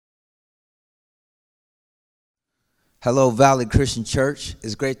Hello, Valley Christian Church.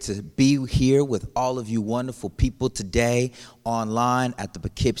 It's great to be here with all of you wonderful people today online at the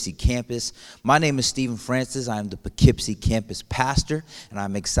Poughkeepsie campus. My name is Stephen Francis. I am the Poughkeepsie campus pastor, and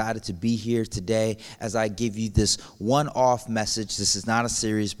I'm excited to be here today as I give you this one-off message. This is not a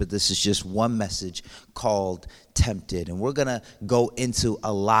series, but this is just one message called Tempted. And we're going to go into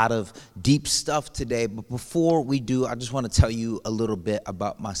a lot of deep stuff today. But before we do, I just want to tell you a little bit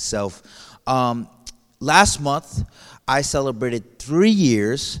about myself. Last month, I celebrated 3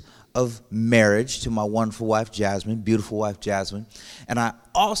 years of marriage to my wonderful wife, Jasmine, beautiful wife, Jasmine. And I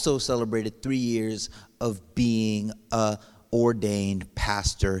also celebrated 3 years of being a ordained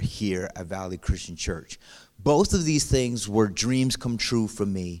pastor here at Valley Christian Church. Both of these things were dreams come true for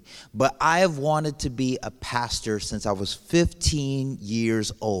me, but I have wanted to be a pastor since I was 15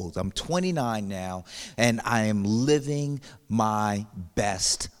 years old. I'm 29 now, and I am living my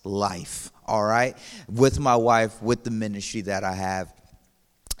best life, all right, with my wife, with the ministry that I have.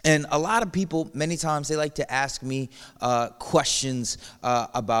 And a lot of people, many times, they like to ask me questions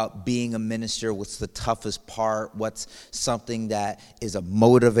about being a minister. What's the toughest part? What's something that is a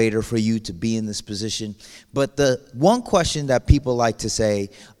motivator for you to be in this position? But the one question that people like to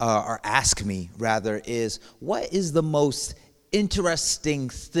say, or ask me, rather, is what is the most interesting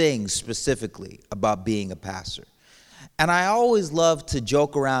thing specifically about being a pastor? And I always love to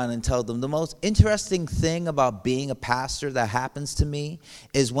joke around and tell them the most interesting thing about being a pastor that happens to me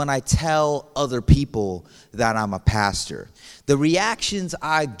is when I tell other people that I'm a pastor. The reactions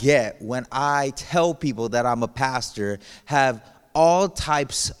I get when I tell people that I'm a pastor have all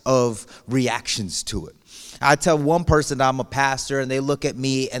types of reactions to it. I tell one person that I'm a pastor and they look at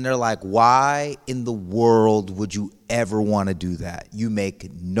me and they're like, why in the world would you ever want to do that? You make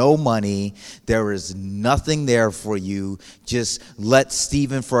no money. There is nothing there for you. Just let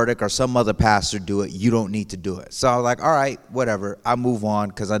Stephen Furtick or some other pastor do it. You don't need to do it. So I'm like, all right, whatever. I move on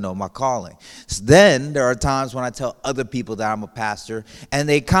because I know my calling. So then there are times when I tell other people that I'm a pastor and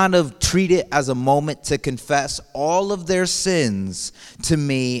they kind of treat it as a moment to confess all of their sins to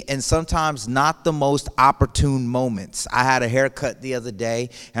me, and sometimes not the most opportune moments. I had a haircut the other day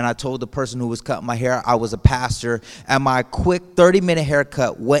and I told the person who was cutting my hair I was a pastor. And my quick 30-minute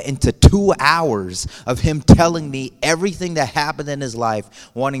haircut went into 2 hours of him telling me everything that happened in his life,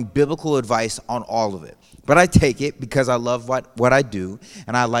 wanting biblical advice on all of it. But I take it because I love what I do,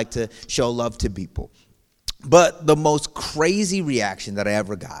 and I like to show love to people. But the most crazy reaction that I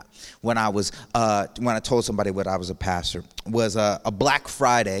ever got when I told somebody what I was a pastor was a Black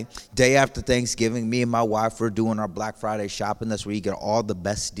Friday, day after Thanksgiving. Me and my wife were doing our Black Friday shopping. That's where you get all the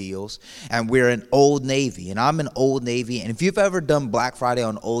best deals. And we're in Old Navy, and I'm in Old Navy. And if you've ever done Black Friday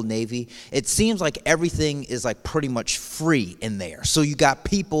on Old Navy, it seems like everything is like pretty much free in there. So you got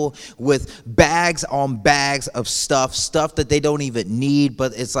people with bags on bags of stuff that they don't even need,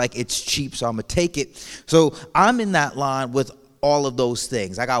 but it's like it's cheap, so I'm gonna take it. So I'm in that line with all of those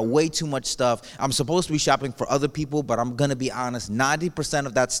things. I got way too much stuff. I'm supposed to be shopping for other people, but I'm going to be honest, 90%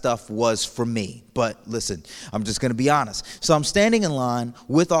 of that stuff was for me. But listen, I'm just going to be honest. So I'm standing in line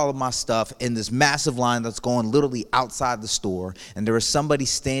with all of my stuff in this massive line that's going literally outside the store, and there is somebody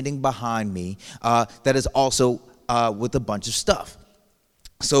standing behind me that is also with a bunch of stuff.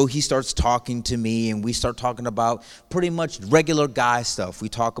 So he starts talking to me, and we start talking about pretty much regular guy stuff. We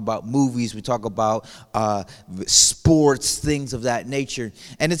talk about movies, we talk about sports, things of that nature.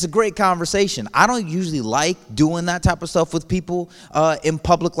 And it's a great conversation. I don't usually like doing that type of stuff with people in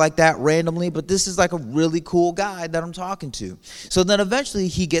public like that randomly, but this is like a really cool guy that I'm talking to. So then eventually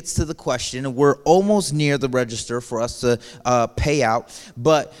he gets to the question, and we're almost near the register for us to pay out.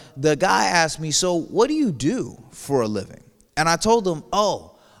 But the guy asked me, so what do you do for a living? And I told him,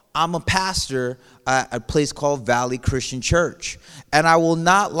 I'm a pastor at a place called Valley Christian Church. And I will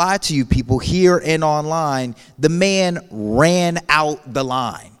not lie to you people here and online, the man ran out the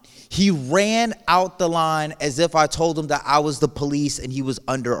line. He ran out the line as if I told him that I was the police and he was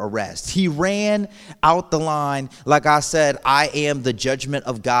under arrest. He ran out the line like I said, I am the judgment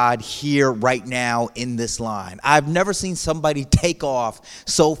of God here right now in this line. I've never seen somebody take off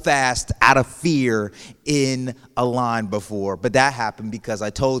so fast out of fear in a line before, but that happened because I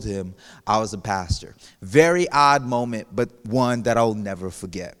told him I was a pastor. Very odd moment, but one that I'll never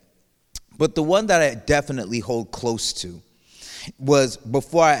forget. But the one that I definitely hold close to was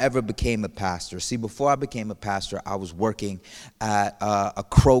before I ever became a pastor. See, before I became a pastor, I was working at a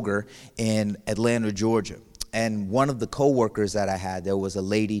Kroger in Atlanta, Georgia. And one of the coworkers that I had, there was a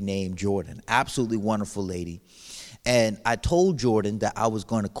lady named Jordan, absolutely wonderful lady. And I told Jordan that I was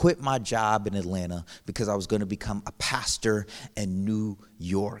going to quit my job in Atlanta because I was going to become a pastor in New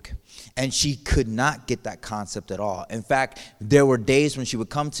York. And she could not get that concept at all. In fact, there were days when she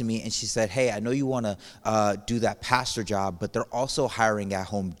would come to me and she said, hey, I know you want to do that pastor job, but they're also hiring at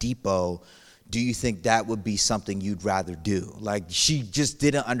Home Depot. Do you think that would be something you'd rather do? Like, she just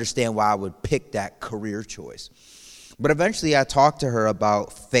didn't understand why I would pick that career choice. But eventually I talked to her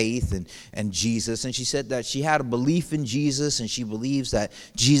about faith and Jesus, and she said that she had a belief in Jesus and she believes that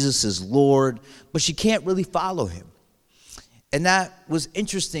Jesus is Lord, but she can't really follow him. And that was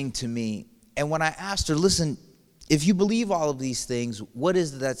interesting to me. And when I asked her, listen, if you believe all of these things, what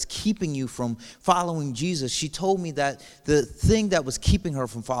is it that's keeping you from following Jesus? She told me that the thing that was keeping her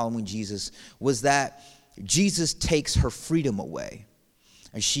from following Jesus was that Jesus takes her freedom away.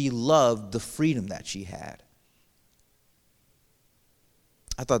 And she loved the freedom that she had.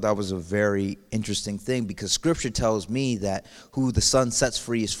 I thought that was a very interesting thing because Scripture tells me that who the Son sets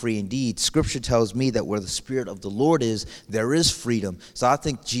free is free indeed. Scripture tells me that where the Spirit of the Lord is, there is freedom. So I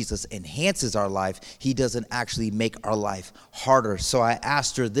think Jesus enhances our life. He doesn't actually make our life harder. So I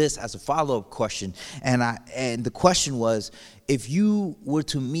asked her this as a follow-up question, and the question was, if you were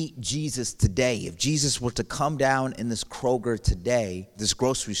to meet Jesus today, if Jesus were to come down in this Kroger today, this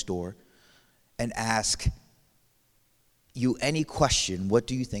grocery store, and ask you any question, what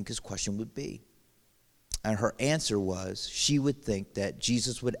do you think his question would be? And her answer was, she would think that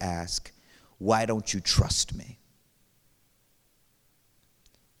Jesus would ask, why don't you trust me?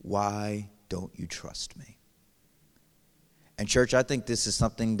 Why don't you trust me? And church, I think this is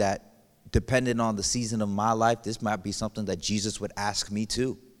something that, depending on the season of my life, this might be something that Jesus would ask me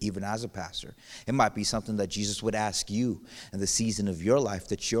too, even as a pastor. It might be something that Jesus would ask you in the season of your life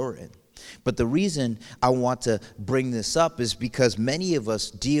that you're in. But the reason I want to bring this up is because many of us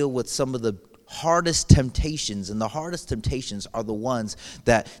deal with some of the hardest temptations, and the hardest temptations are the ones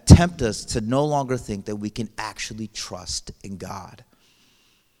that tempt us to no longer think that we can actually trust in God.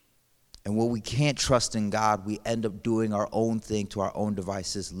 And when we can't trust in God, we end up doing our own thing to our own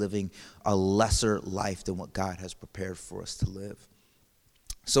devices, living a lesser life than what God has prepared for us to live.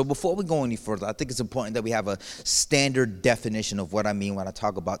 So before we go any further, I think it's important that we have a standard definition of what I mean when I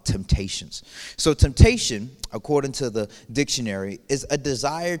talk about temptations. So temptation, according to the dictionary, is a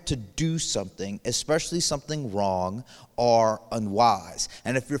desire to do something, especially something wrong or unwise.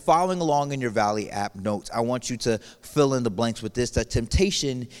 And if you're following along in your Valley app notes, I want you to fill in the blanks with this, that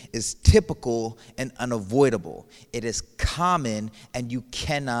temptation is typical and unavoidable. It is common, and you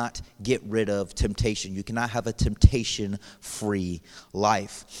cannot get rid of temptation. You cannot have a temptation-free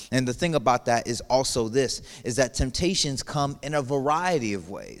life. And the thing about that is also this, is that temptations come in a variety of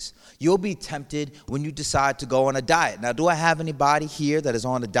ways. You'll be tempted when you decide to go on a diet. Now, do I have anybody here that is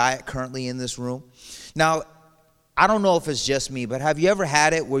on a diet currently in this room? Now, I don't know if it's just me, but have you ever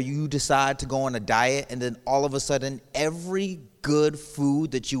had it where you decide to go on a diet and then all of a sudden every good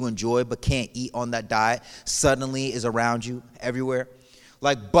food that you enjoy but can't eat on that diet suddenly is around you everywhere?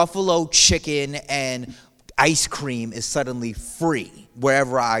 Like buffalo chicken and ice cream is suddenly free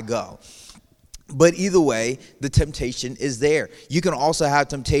wherever I go. But either way, the temptation is there. You can also have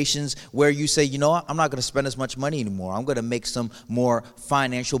temptations where you say, you know what, I'm not going to spend as much money anymore. I'm going to make some more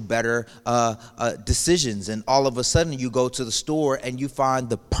financial, better decisions. And all of a sudden you go to the store and you find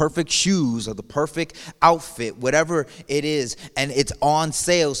the perfect shoes or the perfect outfit, whatever it is, and it's on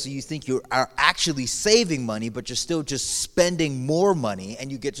sale. So you think you are actually saving money, but you're still just spending more money, and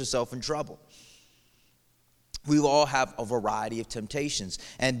you get yourself in trouble. We all have a variety of temptations,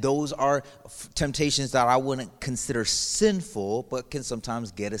 and those are temptations that I wouldn't consider sinful, but can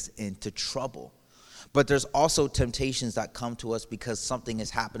sometimes get us into trouble. But there's also temptations that come to us because something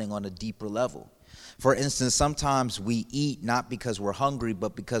is happening on a deeper level. For instance, sometimes we eat not because we're hungry,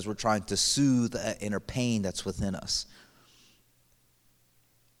 but because we're trying to soothe an inner pain that's within us.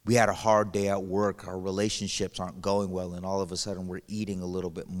 We had a hard day at work, our relationships aren't going well, and all of a sudden we're eating a little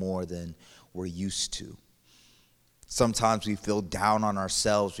bit more than we're used to. Sometimes we feel down on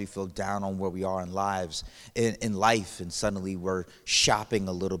ourselves, we feel down on where we are in life, and suddenly we're shopping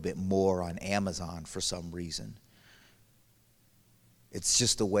a little bit more on Amazon for some reason. It's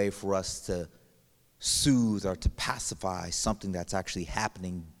just a way for us to soothe or to pacify something that's actually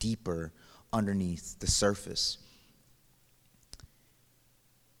happening deeper underneath the surface.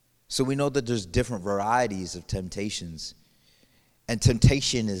 So we know that there's different varieties of temptations, and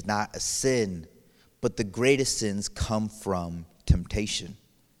temptation is not a sin, but the greatest sins come from temptation.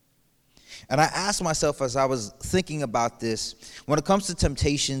 And I asked myself as I was thinking about this, when it comes to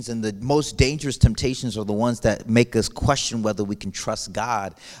temptations, and the most dangerous temptations are the ones that make us question whether we can trust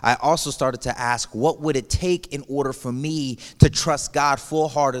God, I also started to ask, what would it take in order for me to trust God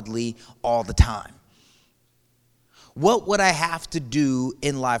full-heartedly all the time? What would I have to do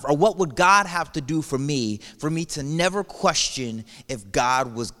in life, or what would God have to do for me to never question if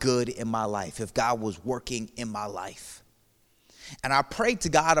God was good in my life, if God was working in my life? And I prayed to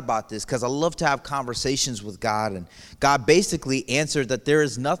God about this because I love to have conversations with God. And God basically answered that there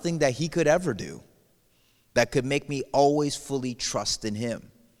is nothing that he could ever do that could make me always fully trust in him.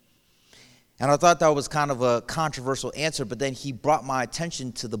 And I thought that was kind of a controversial answer, but then he brought my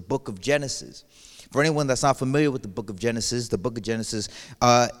attention to the book of Genesis. For anyone that's not familiar with the book of Genesis is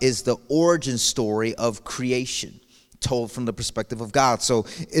the origin story of creation, told from the perspective of God. So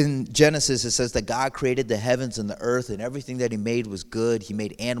in Genesis, it says that God created the heavens and the earth, and everything that he made was good. He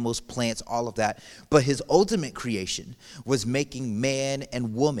made animals, plants, all of that. But his ultimate creation was making man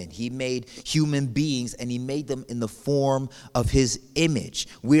and woman. He made human beings, and he made them in the form of his image.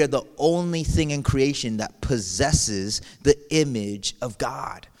 We are the only thing in creation that possesses the image of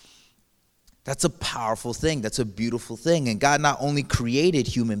God. That's a powerful thing. That's a beautiful thing. And God not only created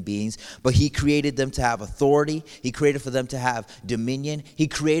human beings, but he created them to have authority. He created for them to have dominion. He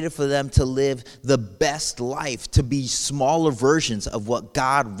created for them to live the best life, to be smaller versions of what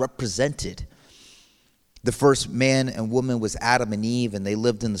God represented. The first man and woman was Adam and Eve, and they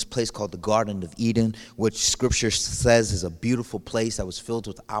lived in this place called the Garden of Eden, which Scripture says is a beautiful place that was filled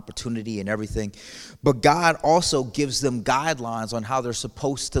with opportunity and everything. But God also gives them guidelines on how they're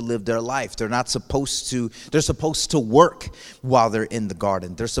supposed to live their life. They're supposed to work while they're in the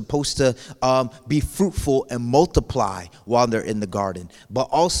garden. They're supposed to be fruitful and multiply while they're in the garden. But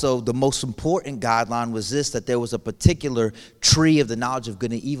also the most important guideline was this, that there was a particular tree of the knowledge of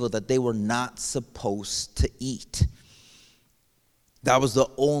good and evil that they were not supposed to eat. That was the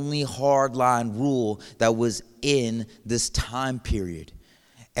only hardline rule that was in this time period.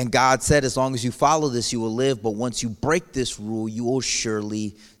 And God said, as long as you follow this, you will live. But once you break this rule, you will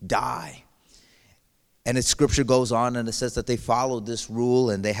surely die. And the scripture goes on and it says that they followed this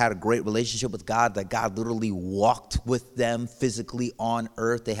rule and they had a great relationship with God, that God literally walked with them physically on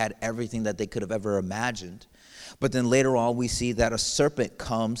earth. They had everything that they could have ever imagined. But then later on, we see that a serpent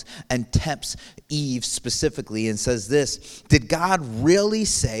comes and tempts Eve specifically and says this: did God really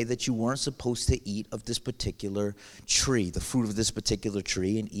say that you weren't supposed to eat of this particular tree, the fruit of this particular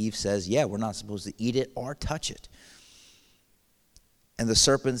tree? And Eve says, yeah, we're not supposed to eat it or touch it. And the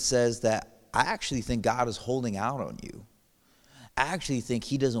serpent says that, I actually think God is holding out on you. I actually think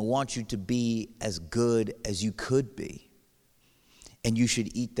he doesn't want you to be as good as you could be. And you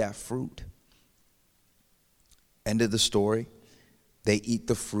should eat that fruit. End of the story. They eat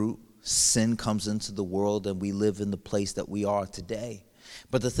the fruit. Sin comes into the world and we live in the place that we are today.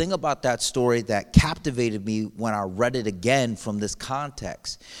 But the thing about that story that captivated me when I read it again from this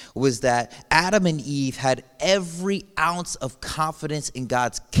context was that Adam and Eve had every ounce of confidence in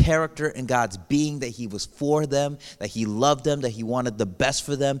God's character and God's being, that he was for them, that he loved them, that he wanted the best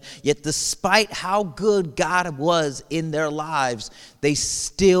for them. Yet despite how good God was in their lives, they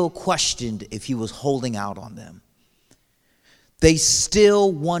still questioned if he was holding out on them. They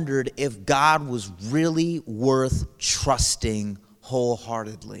still wondered if God was really worth trusting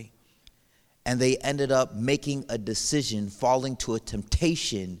wholeheartedly. And they ended up making a decision, falling to a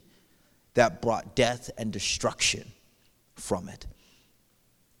temptation that brought death and destruction from it.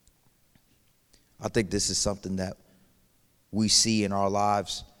 I think this is something that we see in our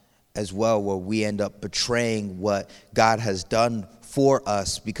lives as well, where we end up betraying what God has done for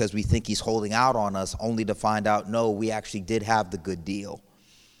us because we think he's holding out on us, only to find out, no, we actually did have the good deal.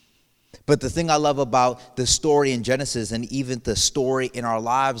 But the thing I love about the story in Genesis and even the story in our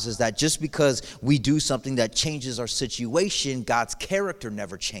lives is that just because we do something that changes our situation, God's character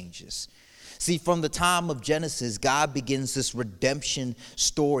never changes. See, from the time of Genesis, God begins this redemption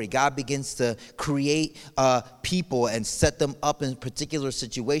story. God begins to create people and set them up in particular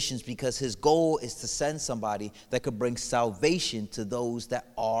situations because his goal is to send somebody that could bring salvation to those that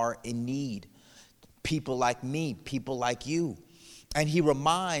are in need. People like me, people like you. And he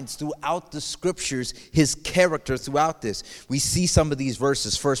reminds throughout the scriptures his character throughout this. We see some of these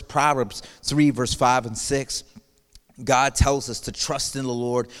verses. First, Proverbs 3, verse 5 and 6. God tells us to trust in the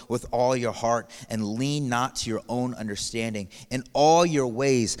Lord with all your heart and lean not to your own understanding. In all your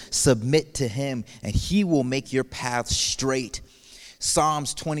ways, submit to him, and he will make your paths straight.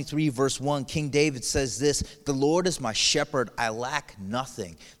 Psalms 23 verse 1, King David says this, "The Lord is my shepherd, I lack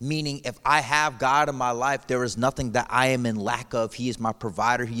nothing." Meaning if I have God in my life, there is nothing that I am in lack of. He is my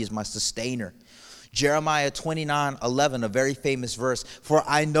provider, he is my sustainer. Jeremiah 29:11, a very famous verse, "For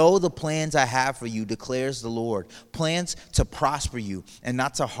I know the plans I have for you, declares the Lord, plans to prosper you and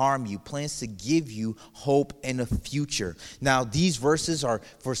not to harm you, plans to give you hope in a future." Now, these verses are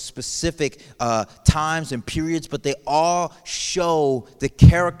for specific times and periods, but they all show the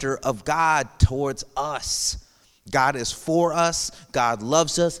character of God towards us. God is for us. God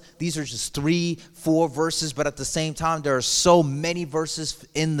loves us. These are just 3-4 verses, but at the same time, there are so many verses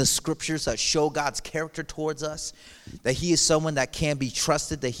in the scriptures that show God's character towards us, that he is someone that can be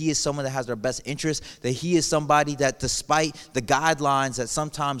trusted, that he is someone that has our best interest, that he is somebody that despite the guidelines that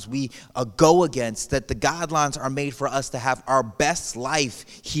sometimes we go against, that the guidelines are made for us to have our best life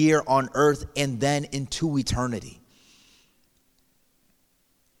here on earth and then into eternity.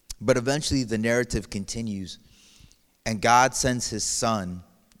 But eventually the narrative continues. And God sends his son,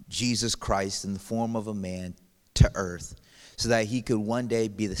 Jesus Christ, in the form of a man to earth so that he could one day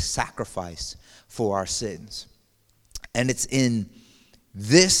be the sacrifice for our sins. And it's in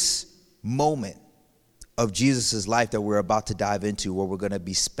this moment of Jesus' life that we're about to dive into, where we're going to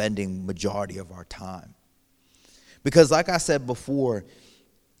be spending majority of our time. Because like I said before,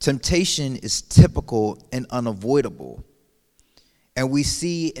 temptation is typical and unavoidable. And we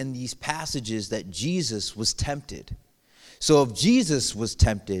see in these passages that Jesus was tempted. So if Jesus was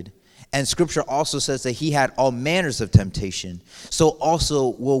tempted, and scripture also says that he had all manners of temptation, so also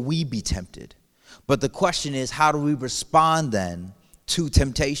will we be tempted. But the question is, how do we respond then to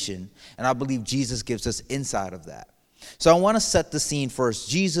temptation? And I believe Jesus gives us insight of that. So I want to set the scene first.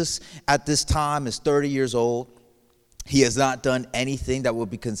 Jesus at this time is 30 years old. He has not done anything that would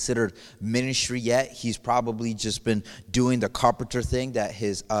be considered ministry yet. He's probably just been doing the carpenter thing that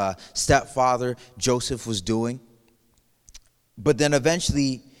his stepfather Joseph was doing. But then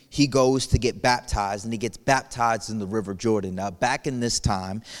eventually he goes to get baptized, and he gets baptized in the River Jordan. Now, back in this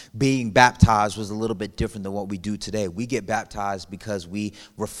time, being baptized was a little bit different than what we do today. We get baptized because we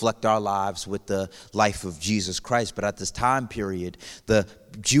reflect our lives with the life of Jesus Christ. But at this time period, the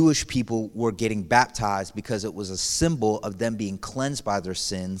Jewish people were getting baptized because it was a symbol of them being cleansed by their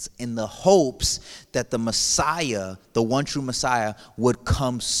sins, in the hopes that the Messiah, the one true Messiah, would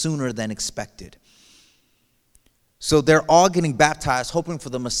come sooner than expected. So they're all getting baptized, hoping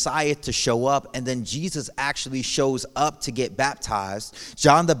for the Messiah to show up, and then Jesus actually shows up to get baptized.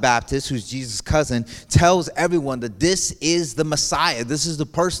 John the Baptist, who's Jesus' cousin, tells everyone that this is the Messiah. This is the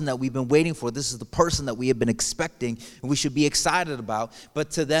person that we've been waiting for. This is the person that we have been expecting and we should be excited about. But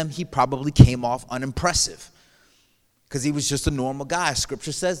to them, he probably came off unimpressive because he was just a normal guy.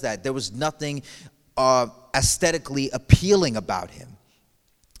 Scripture says that. There was nothing aesthetically appealing about him.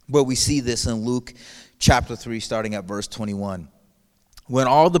 But we see this in Luke chapter 3, starting at verse 21. When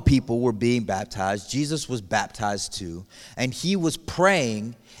all the people were being baptized, Jesus was baptized too, and he was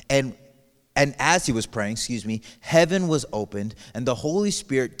praying, and as he was praying, heaven was opened, and the Holy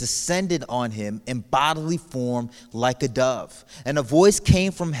Spirit descended on him in bodily form like a dove. And a voice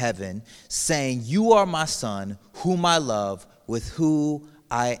came from heaven saying, "You are my son, whom I love, with whom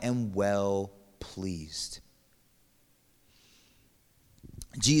I am well pleased."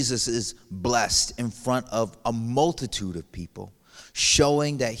 Jesus is blessed in front of a multitude of people,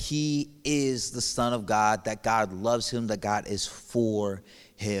 showing that he is the Son of God, that God loves him, that God is for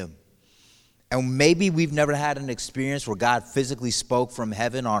him. And maybe we've never had an experience where God physically spoke from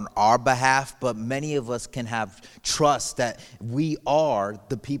heaven on our behalf, but many of us can have trust that we are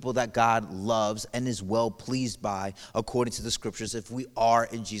the people that God loves and is well pleased by, according to the scriptures, if we are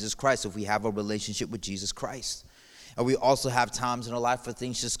in Jesus Christ, if we have a relationship with Jesus Christ. And we also have times in our life where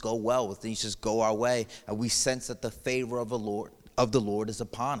things just go well, where things just go our way, and we sense that the favor of the Lord is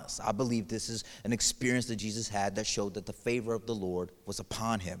upon us. I believe this is an experience that Jesus had that showed that the favor of the Lord was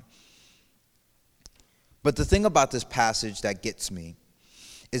upon him. But the thing about this passage that gets me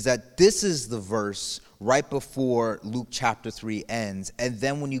is that this is the verse right before Luke chapter 3 ends. And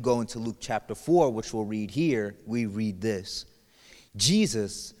then when you go into Luke chapter 4, which we'll read here, we read this.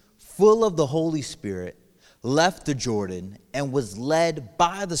 Jesus, full of the Holy Spirit, left the Jordan and was led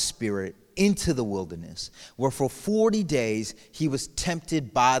by the Spirit into the wilderness, where for 40 days he was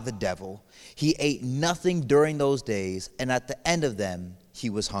tempted by the devil. He ate nothing during those days, and at the end of them, he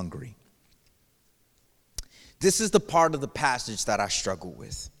was hungry. This is the part of the passage that I struggle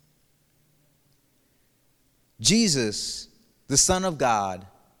with. Jesus, the Son of God,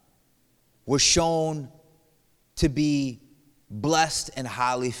 was shown to be blessed and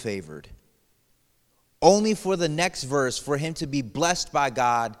highly favored. only for the next verse for him to be blessed by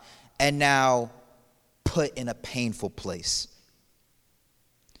God and now put in a painful place.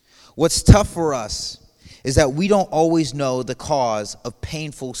 What's tough for us is that we don't always know the cause of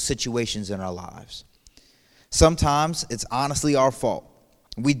painful situations in our lives. Sometimes it's honestly our fault.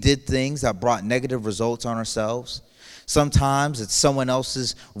 We did things that brought negative results on ourselves. Sometimes it's someone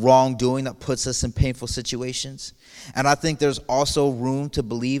else's wrongdoing that puts us in painful situations. And I think there's also room to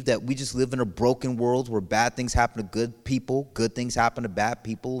believe that we just live in a broken world where bad things happen to good people, good things happen to bad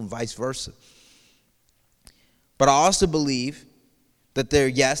people, and vice versa. But I also believe that there,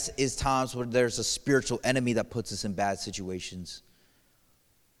 yes, is times where there's a spiritual enemy that puts us in bad situations.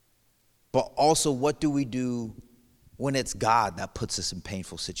 But also, what do we do when it's God that puts us in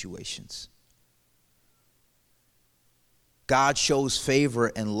painful situations? God shows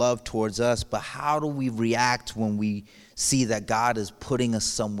favor and love towards us, but how do we react when we see that God is putting us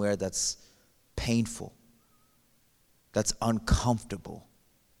somewhere that's painful, that's uncomfortable?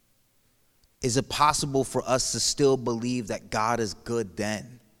 Is it possible for us to still believe that God is good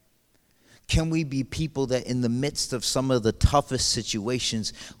then? Can we be people that in the midst of some of the toughest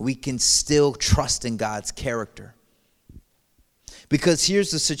situations, we can still trust in God's character? Because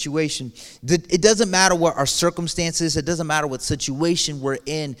here's the situation. It doesn't matter what our circumstances, it doesn't matter what situation we're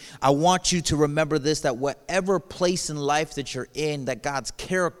in. I want you to remember this, that whatever place in life that you're in, that God's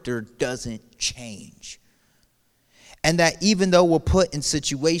character doesn't change. And that even though we're put in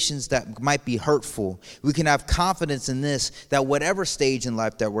situations that might be hurtful, we can have confidence in this, that whatever stage in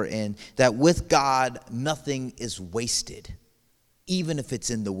life that we're in, that with God, nothing is wasted, even if it's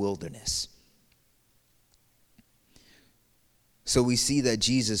in the wilderness. So we see that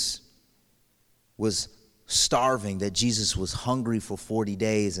Jesus was starving, that Jesus was hungry for 40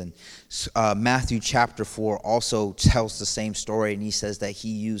 days. And Matthew chapter 4 also tells the same story, and he says that he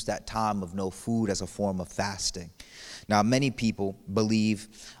used that time of no food as a form of fasting. Now, many people believe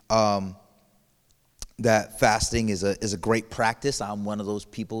that fasting is a great practice. I'm one of those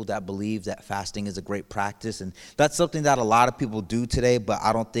people that believe that fasting is a great practice. And that's something that a lot of people do today, but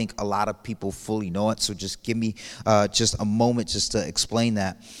I don't think a lot of people fully know it. So just give me just a moment just to explain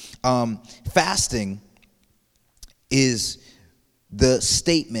that. Fasting is the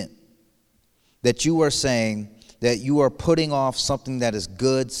statement that you are saying that you are putting off something that is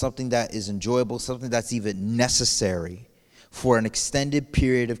good, something that is enjoyable, something that's even necessary for an extended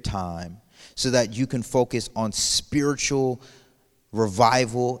period of time, so that you can focus on spiritual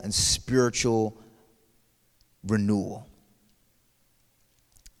revival and spiritual renewal.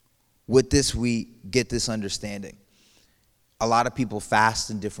 With this, we get this understanding. A lot of people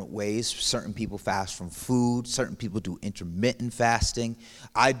fast in different ways. Certain people fast from food. Certain people do intermittent fasting.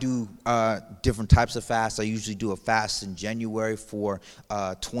 I do different types of fasts. I usually do a fast in January for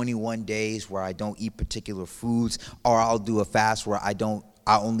 21 days where I don't eat particular foods, or I'll do a fast where I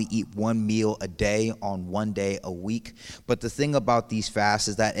only eat one meal a day on one day a week. But the thing about these fasts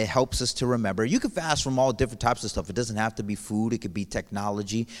is that it helps us to remember. You can fast from all different types of stuff. It doesn't have to be food. It could be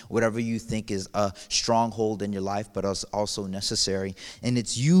technology, whatever you think is a stronghold in your life, but also necessary. And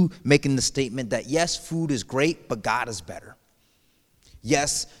it's you making the statement that, yes, food is great, but God is better.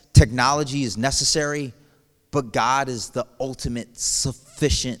 Yes, technology is necessary, but God is the ultimate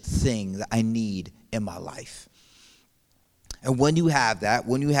sufficient thing that I need in my life. And when you have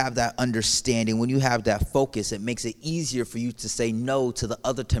that understanding, when you have that focus, it makes it easier for you to say no to the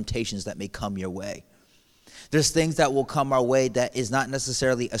other temptations that may come your way. There's things that will come our way that is not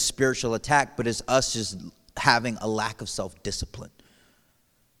necessarily a spiritual attack, but it's us just having a lack of self-discipline.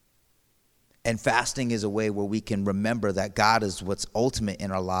 And fasting is a way where we can remember that God is what's ultimate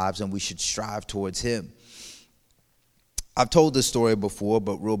in our lives and we should strive towards Him. I've told this story before,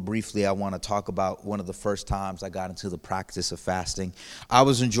 but real briefly, I want to talk about one of the first times I got into the practice of fasting. I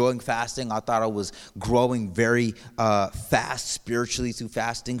was enjoying fasting. I thought I was growing very fast spiritually through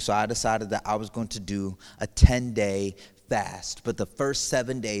fasting, so I decided that I was going to do a 10-day fast. But the first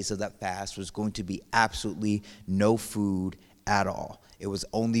 7 days of that fast was going to be absolutely no food at all. It was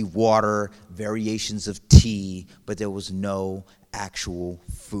only water, variations of tea, but there was no actual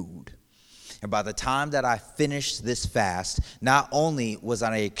food. And by the time that I finished this fast, not only was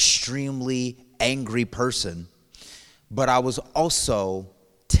I an extremely angry person, but I was also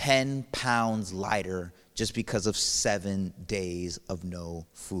 10 pounds lighter just because of 7 days of no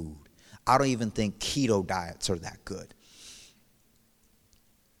food. I don't even think keto diets are that good.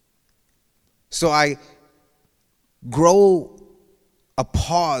 So I grow a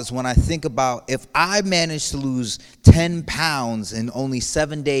pause when I think about, if I managed to lose 10 pounds in only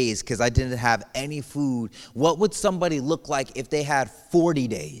 7 days because I didn't have any food, what would somebody look like if they had 40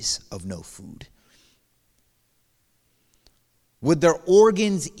 days of no food? Would their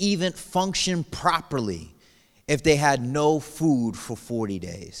organs even function properly if they had no food for 40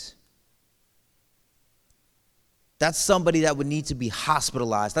 days? That's somebody that would need to be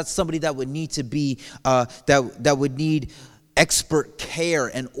hospitalized. That's somebody that would need to be, that would need expert care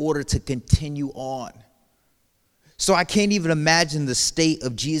in order to continue on. So I can't even imagine the state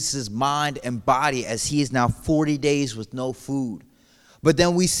of Jesus' mind and body as he is now 40 days with no food. But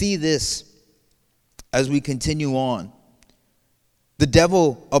then we see this as we continue on. The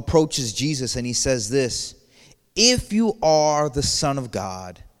devil approaches Jesus and he says this, "If you are the Son of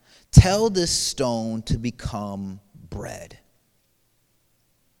God, tell this stone to become bread."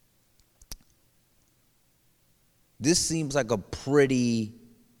 This seems like a pretty,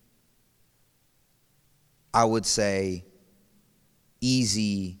 I would say,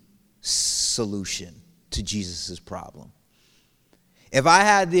 easy solution to Jesus' problem. If I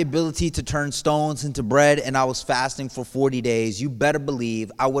had the ability to turn stones into bread and I was fasting for 40 days, you better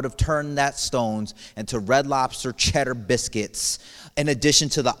believe I would have turned that stones into Red Lobster cheddar biscuits in addition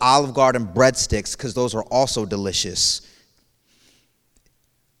to the Olive Garden breadsticks, because those are also delicious.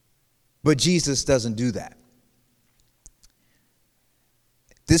 But Jesus doesn't do that.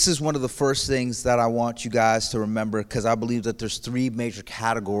 This is one of the first things that I want you guys to remember, because I believe that there's three major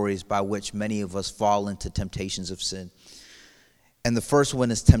categories by which many of us fall into temptations of sin. And the first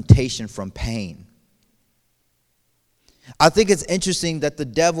one is temptation from pain. I think it's interesting that the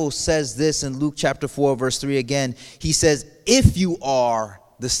devil says this in Luke chapter 4, verse 3 again. He says, "If you are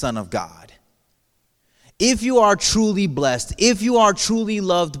the Son of God, if you are truly blessed, if you are truly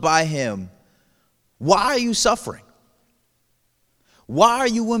loved by him, why are you suffering? Why are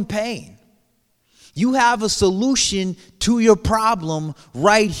you in pain? You have a solution to your problem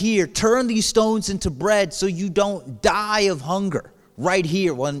right here. Turn these stones into bread so you don't die of hunger right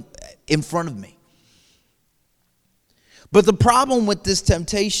here in front of me." But the problem with this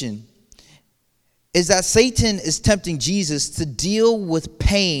temptation is that Satan is tempting Jesus to deal with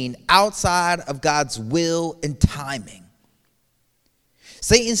pain outside of God's will and timing.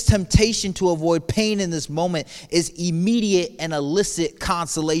 Satan's temptation to avoid pain in this moment is immediate and illicit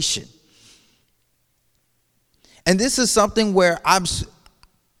consolation. And this is something where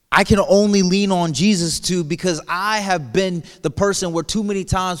I can only lean on Jesus to, because I have been the person where too many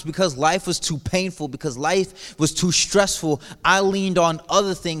times, because life was too painful, because life was too stressful, I leaned on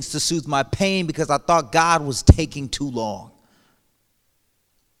other things to soothe my pain because I thought God was taking too long.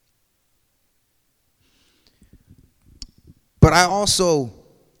 But I also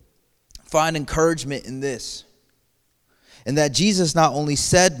find encouragement in this. And that Jesus not only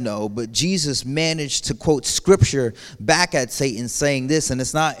said no, but Jesus managed to quote scripture back at Satan saying this, and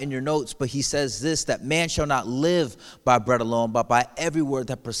it's not in your notes, but he says this, that man shall not live by bread alone, but by every word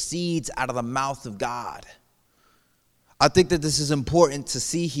that proceeds out of the mouth of God. I think that this is important to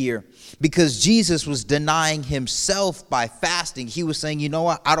see here, because Jesus was denying himself by fasting. He was saying, you know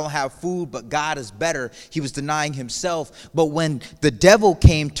what, I don't have food, but God is better. He was denying himself. But when the devil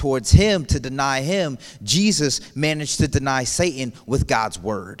came towards him to deny him, Jesus managed to deny Satan with God's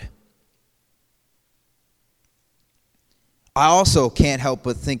word. I also can't help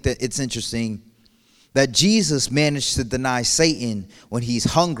but think that it's interesting that Jesus managed to deny Satan when he's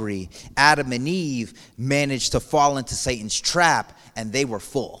hungry. Adam and Eve managed to fall into Satan's trap, and they were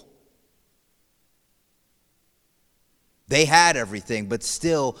full. They had everything, but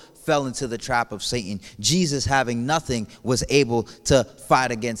still fell into the trap of Satan. Jesus, having nothing, was able to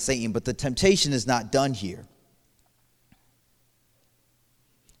fight against Satan. But the temptation is not done here.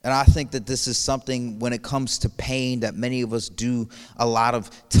 And I think that this is something, when it comes to pain, that many of us do a lot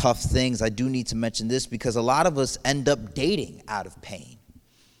of tough things. I do need to mention this because a lot of us end up dating out of pain.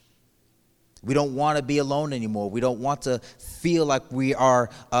 We don't want to be alone anymore. We don't want to feel like we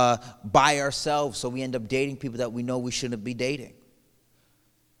are by ourselves, so we end up dating people that we know we shouldn't be dating.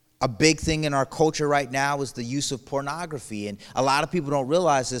 A big thing in our culture right now is the use of pornography, and a lot of people don't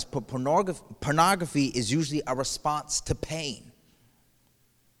realize this, but pornography is usually a response to pain.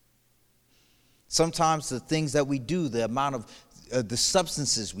 Sometimes the things that we do, the amount of the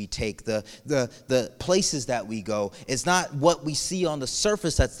substances we take, the places that we go, it's not what we see on the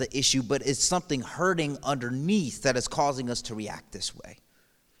surface that's the issue, but it's something hurting underneath that is causing us to react this way.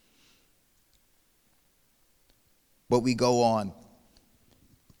 But we go on.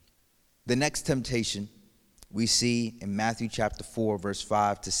 The next temptation we see in Matthew chapter 4, verse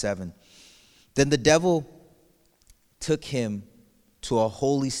 5 to 7. Then the devil took him to a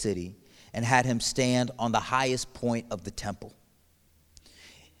holy city and had him stand on the highest point of the temple.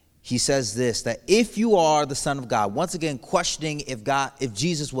 He says this, that if you are the Son of God, once again questioning if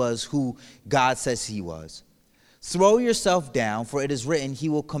Jesus was who God says he was. Throw yourself down, for it is written, he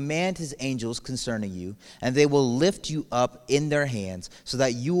will command his angels concerning you, and they will lift you up in their hands, so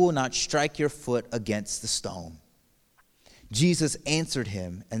that you will not strike your foot against the stone. Jesus answered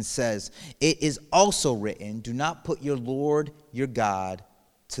him and says, it is also written, do not put your Lord your God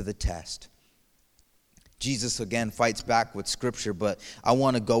to the test. Jesus again fights back with scripture, but I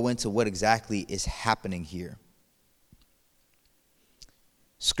want to go into what exactly is happening here.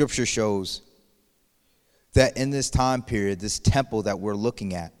 Scripture shows that in this time period, this temple that we're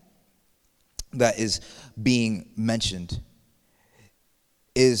looking at, that is being mentioned,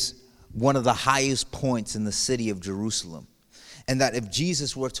 is one of the highest points in the city of Jerusalem. And that if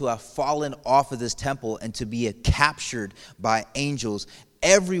Jesus were to have fallen off of this temple and to be captured by angels,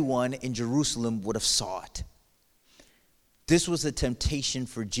 everyone in Jerusalem would have saw it. This was a temptation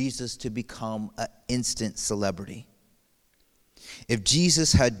for Jesus to become an instant celebrity. If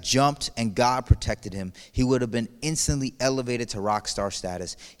Jesus had jumped and God protected him, he would have been instantly elevated to rock star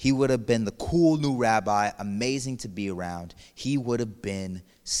status. He would have been the cool new rabbi, amazing to be around. He would have been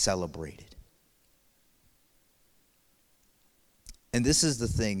celebrated. And this is the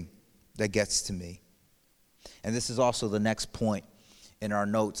thing that gets to me. And this is also the next point in our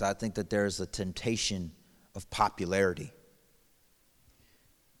notes. I think that there is a temptation of popularity.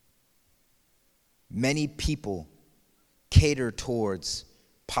 Many people cater towards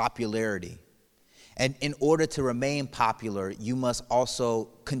popularity. And in order to remain popular, you must also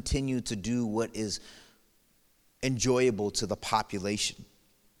continue to do what is enjoyable to the population.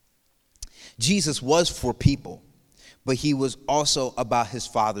 Jesus was for people, but he was also about his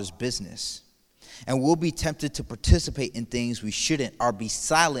Father's business. And we'll be tempted to participate in things we shouldn't, or be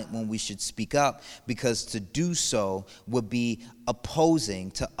silent when we should speak up, because to do so would be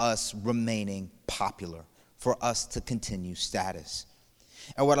opposing to us remaining popular, for us to continue status.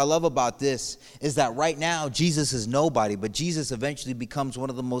 And what I love about this is that right now, Jesus is nobody, but Jesus eventually becomes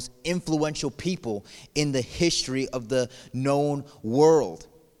one of the most influential people in the history of the known world.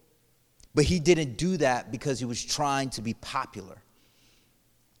 But he didn't do that because he was trying to be popular.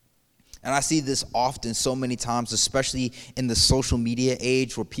 And I see this often so many times, especially in the social media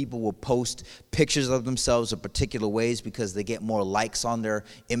age, where people will post pictures of themselves in particular ways because they get more likes on their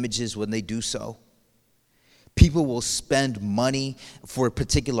images when they do so. People will spend money for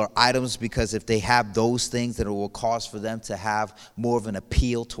particular items because if they have those things, then it will cause for them to have more of an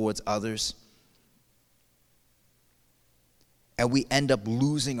appeal towards others. And we end up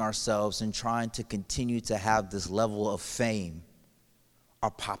losing ourselves in trying to continue to have this level of fame or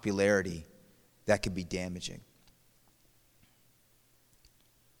popularity that could be damaging.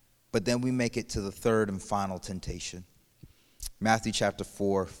 But then we make it to the third and final temptation. Matthew chapter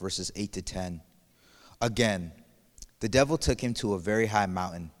 4, verses 8 to 10. Again, the devil took him to a very high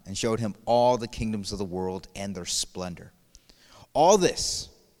mountain and showed him all the kingdoms of the world and their splendor. All this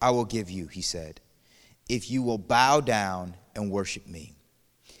I will give you, he said, if you will bow down and worship me.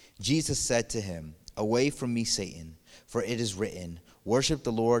 Jesus said to him, away from me, Satan, for it is written, worship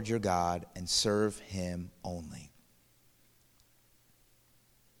the Lord your God and serve him only.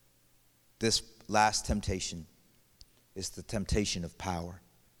 This last temptation is the temptation of power.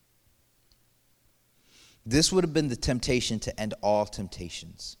 This would have been the temptation to end all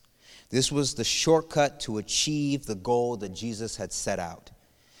temptations. This was the shortcut to achieve the goal that Jesus had set out.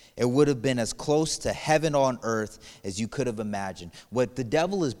 It would have been as close to heaven on earth as you could have imagined. What the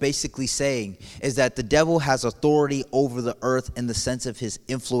devil is basically saying is that the devil has authority over the earth in the sense of his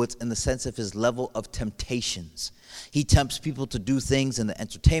influence, in the sense of his level of temptations. He tempts people to do things in the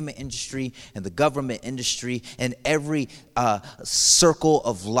entertainment industry and the government industry and every circle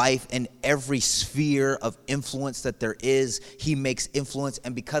of life and every sphere of influence that there is. He makes influence,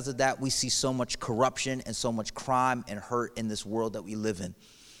 and because of that, we see so much corruption and so much crime and hurt in this world that we live in.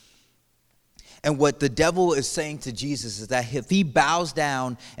 And what the devil is saying to Jesus is that if he bows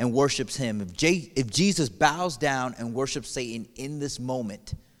down and worships him, if Jesus bows down and worships Satan in this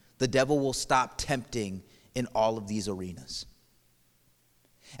moment, the devil will stop tempting in all of these arenas.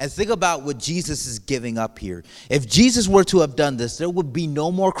 And think about what Jesus is giving up here. If Jesus were to have done this, there would be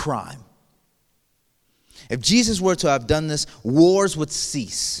no more crime. If Jesus were to have done this, wars would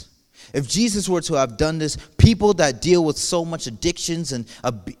cease. If Jesus were to have done this, people that deal with so much addictions and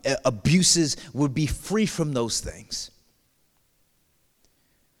abuses would be free from those things.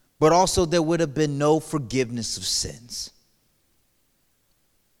 But also there would have been no forgiveness of sins.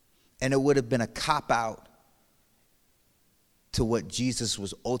 And it would have been a cop-out to what Jesus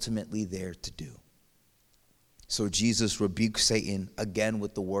was ultimately there to do. So Jesus rebukes Satan again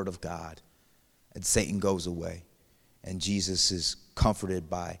with the word of God, and Satan goes away, and Jesus is comforted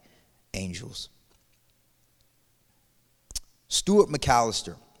by angels. Stuart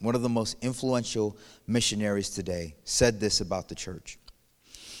McAllister, one of the most influential missionaries today, said this about the church: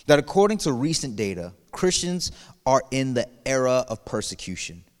 that according to recent data, Christians are in the era of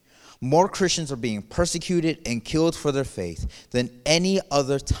persecution. More Christians are being persecuted and killed for their faith than any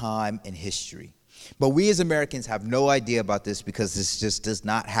other time in history. But we as Americans have no idea about this because this just does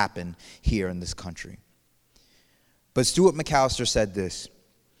not happen here in this country. But Stuart McAllister said this: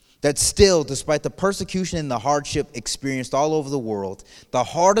 that still, despite the persecution and the hardship experienced all over the world, the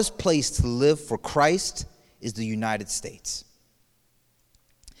hardest place to live for Christ is the United States.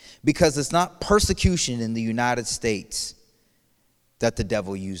 Because it's not persecution in the United States that the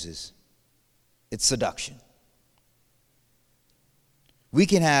devil uses. It's seduction. We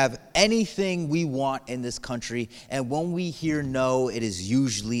can have anything we want in this country, and when we hear no, it is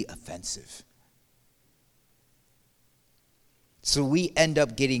usually offensive. So we end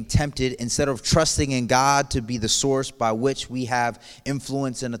up getting tempted. Instead of trusting in God to be the source by which we have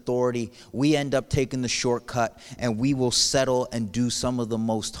influence and authority, we end up taking the shortcut, and we will settle and do some of the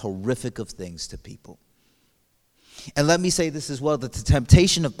most horrific of things to people. And let me say this as well, that the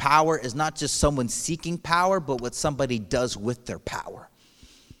temptation of power is not just someone seeking power, but what somebody does with their power.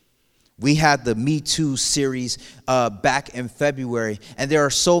 We had the Me Too series back in February, and there are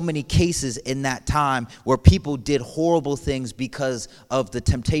so many cases in that time where people did horrible things because of the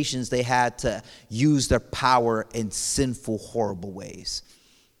temptations they had to use their power in sinful, horrible ways.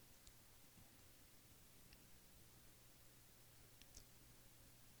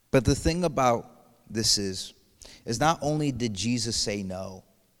 But the thing about this is not only did Jesus say no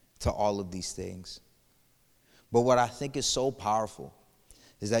to all of these things, but what I think is so powerful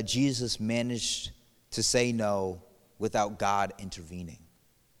is that Jesus managed to say no without God intervening.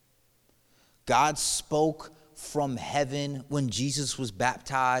 God spoke from heaven when Jesus was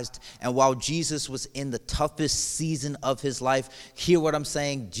baptized, and while Jesus was in the toughest season of his life, hear what I'm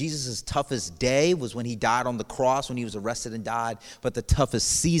saying, Jesus' toughest day was when he died on the cross, when he was arrested and died, but the toughest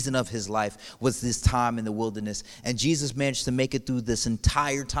season of his life was this time in the wilderness, and Jesus managed to make it through this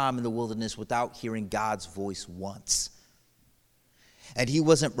entire time in the wilderness without hearing God's voice once. And he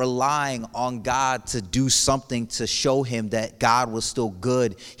wasn't relying on God to do something to show him that God was still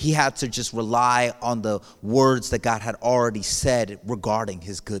good. He had to just rely on the words that God had already said regarding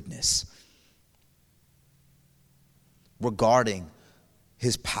his goodness, regarding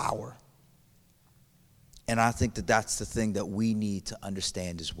his power. And I think that that's the thing that we need to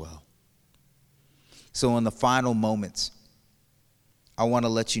understand as well. So in the final moments, I want to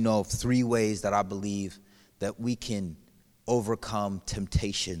let you know of 3 ways that I believe that we can overcome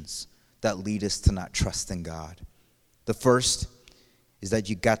temptations that lead us to not trust in God. The first is that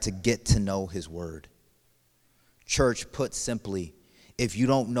you got to get to know his word. Church, put simply, if you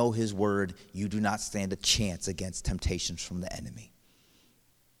don't know his word, you do not stand a chance against temptations from the enemy.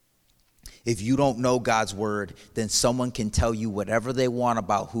 If you don't know God's word, then someone can tell you whatever they want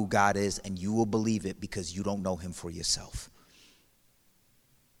about who God is, and you will believe it because you don't know him for yourself.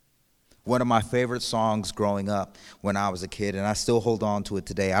 One of my favorite songs growing up when I was a kid, and I still hold on to it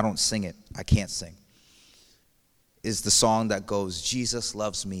today, I don't sing it, I can't sing, is the song that goes, Jesus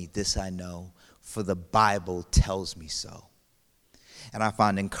loves me, this I know, for the Bible tells me so. And I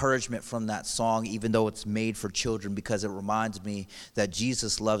find encouragement from that song, even though it's made for children, because it reminds me that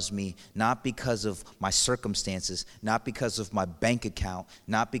Jesus loves me not because of my circumstances, not because of my bank account,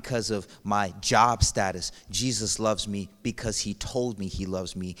 not because of my job status. Jesus loves me because he told me he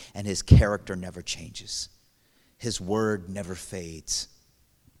loves me, and his character never changes. His word never fades.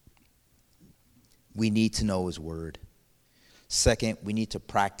 We need to know his word. Second, we need to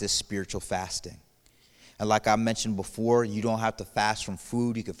practice spiritual fasting. And like I mentioned before, you don't have to fast from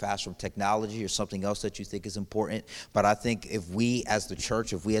food. You can fast from technology or something else that you think is important. But I think if we as the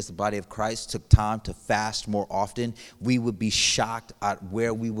church, if we as the body of Christ took time to fast more often, we would be shocked at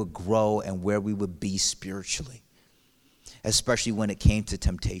where we would grow and where we would be spiritually, especially when it came to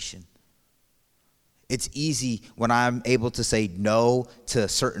temptation. It's easy when I'm able to say no to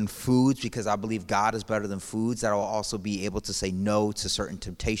certain foods because I believe God is better than foods, that I will also be able to say no to certain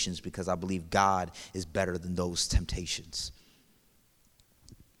temptations because I believe God is better than those temptations.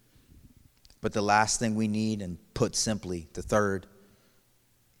 But the last thing we need, and put simply, the third,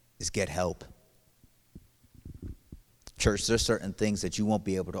 is get help. Church, there's certain things that you won't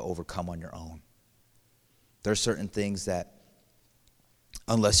be able to overcome on your own. There's certain things that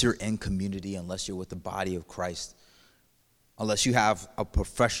unless you're in community, unless you're with the body of Christ, unless you have a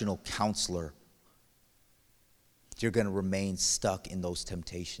professional counselor, you're going to remain stuck in those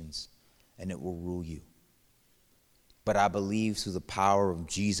temptations, and it will rule you. But I believe through the power of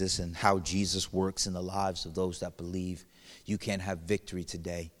Jesus and how Jesus works in the lives of those that believe, you can have victory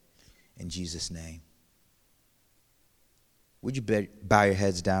today. In Jesus' name. Would you bow your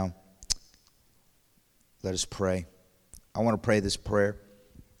heads down? Let us pray. I want to pray this prayer.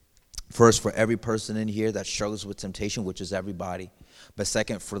 First, for every person in here that struggles with temptation, which is everybody. But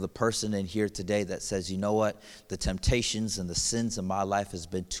second, for the person in here today that says, you know what, the temptations and the sins in my life has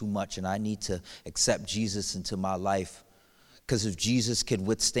been too much, and I need to accept Jesus into my life. Because if Jesus can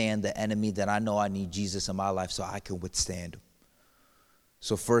withstand the enemy, then I know I need Jesus in my life so I can withstand him.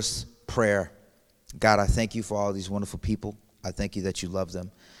 So first, prayer. God, I thank you for all these wonderful people. I thank you that you love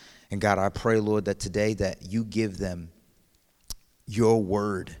them. And God, I pray, Lord, that today that you give them your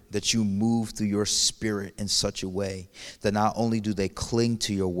word, that you move through your spirit in such a way that not only do they cling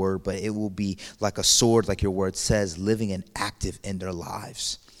to your word, but it will be like a sword, like your word says, living and active in their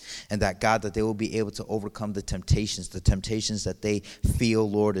lives. And that, God, that they will be able to overcome the temptations that they feel,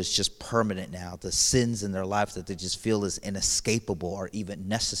 Lord, is just permanent now. The sins in their life that they just feel is inescapable or even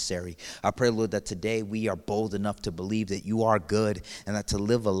necessary. I pray, Lord, that today we are bold enough to believe that you are good and that to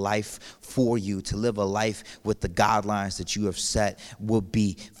live a life for you, to live a life with the guidelines that you have set will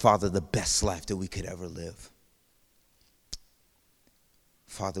be, Father, the best life that we could ever live.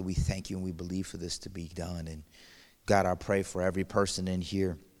 Father, we thank you and we believe for this to be done. And God, I pray for every person in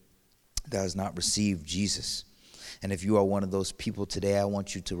here that has not received Jesus. And if you are one of those people today, I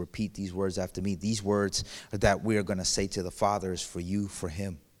want you to repeat these words after me. These words that we are going to say to the Father is for you, for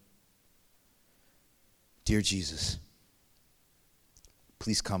him. Dear Jesus,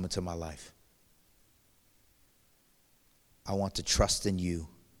 please come into my life. I want to trust in you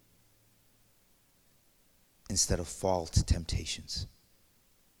instead of fall to temptations.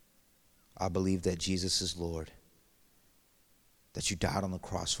 I believe that Jesus is Lord, that you died on the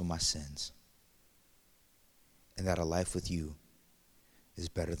cross for my sins, and that a life with you is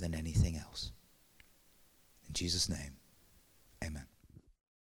better than anything else. In Jesus' name.